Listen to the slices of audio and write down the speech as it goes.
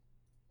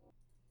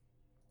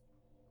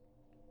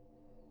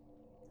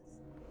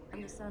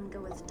sun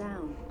goeth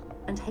down,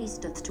 and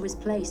hasteth to his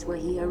place where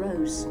he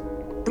arose.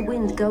 The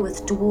wind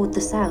goeth toward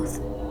the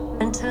south,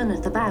 and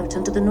turneth about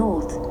unto the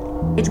north.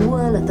 It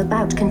whirleth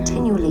about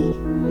continually,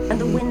 and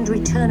the wind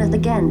returneth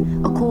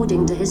again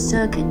according to his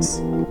circuits.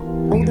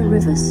 All the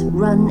rivers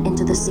run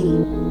into the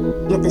sea,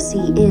 yet the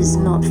sea is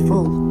not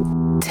full.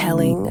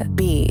 Telling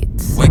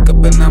beats. Wake up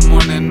in the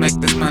morning, make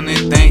this money,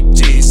 thank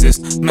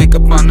Jesus.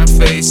 Makeup on her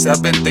face,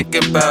 I've been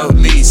thinking about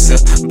Lisa.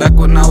 Back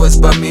when I was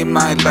bummy,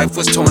 my life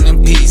was torn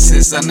in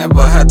pieces. I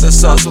never had the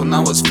sauce when I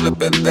was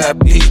flipping that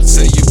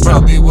pizza. You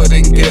probably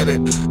wouldn't get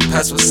it,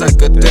 past was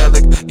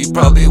psychedelic. You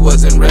probably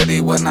wasn't ready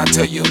when I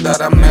tell you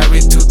that I'm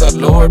married to the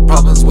Lord.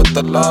 Problems with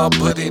the law,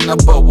 putting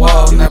up a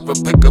wall. Never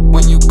pick up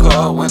when you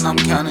call, when I'm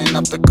counting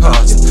up the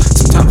cost.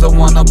 Sometimes I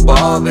wanna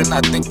ball, and I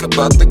think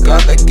about the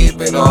God that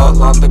gave it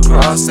all on the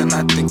cross. And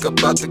I think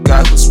about the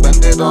guy who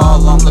spent it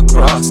all on the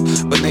cross.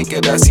 But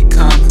naked as he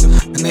comes,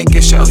 and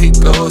naked shall he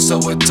go. So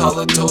it's all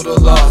a total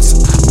loss.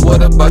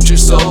 What about your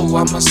soul?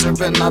 I'm a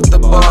servant, not the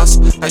boss.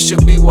 I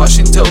should be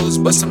washing toes,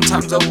 but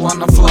sometimes I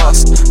wanna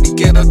floss. You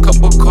get a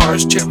couple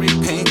cars, cherry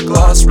paint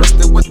gloss,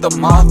 rusted with the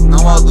moth.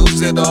 Now I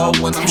lose it all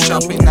when I'm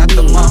shopping at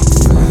the mall.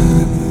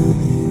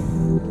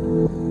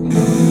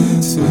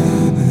 It's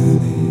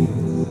vanity,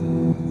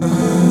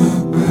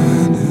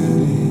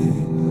 vanity,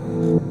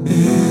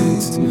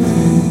 it's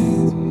me.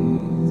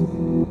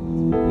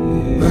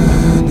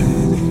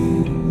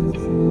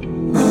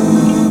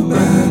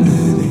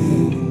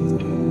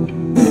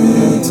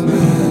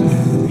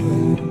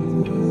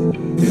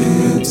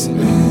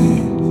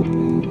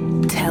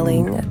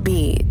 Telling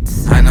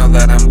beats. I know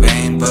that I'm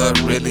vain, but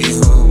really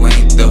who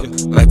ain't though?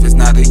 Life is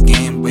not a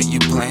game, but you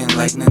playing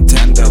like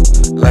Nintendo.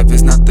 Life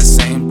is not the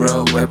same,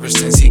 bro, ever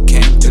since he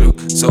came through.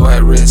 So I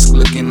risk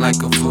looking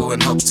like a fool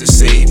in hopes to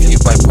save you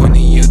by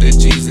pointing you to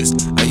Jesus.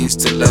 I used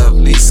to love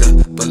Lisa,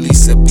 but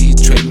Lisa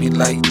betrayed me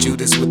like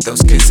Judas with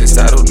those kisses.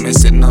 I don't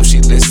miss it, no,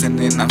 she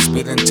listening. I'm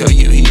spitting, tell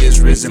you he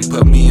is risen.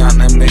 Put me on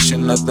a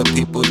mission, love the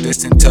people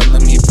distant, tell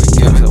him he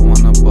forgiven. I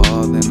wanna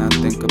ball, and I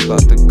think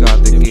about the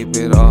God that gave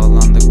it all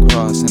on the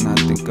cross. And I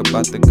think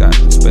about the guy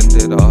who spent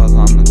it all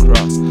on the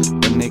cross.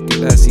 But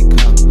naked as he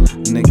comes,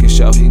 naked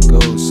shall he go.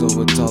 So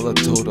it's all a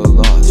total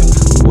loss.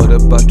 What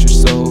about your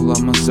soul?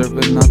 I'm a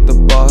servant, not the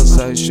boss.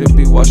 I should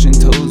be washing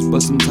toes,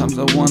 but sometimes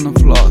I wanna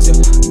floss.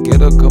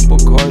 Get a couple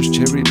cars,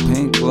 cherry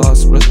paint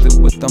gloss,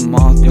 rusted with the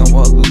moth. Now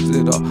I'll lose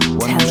it all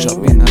when I'm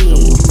shopping at the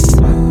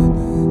mall.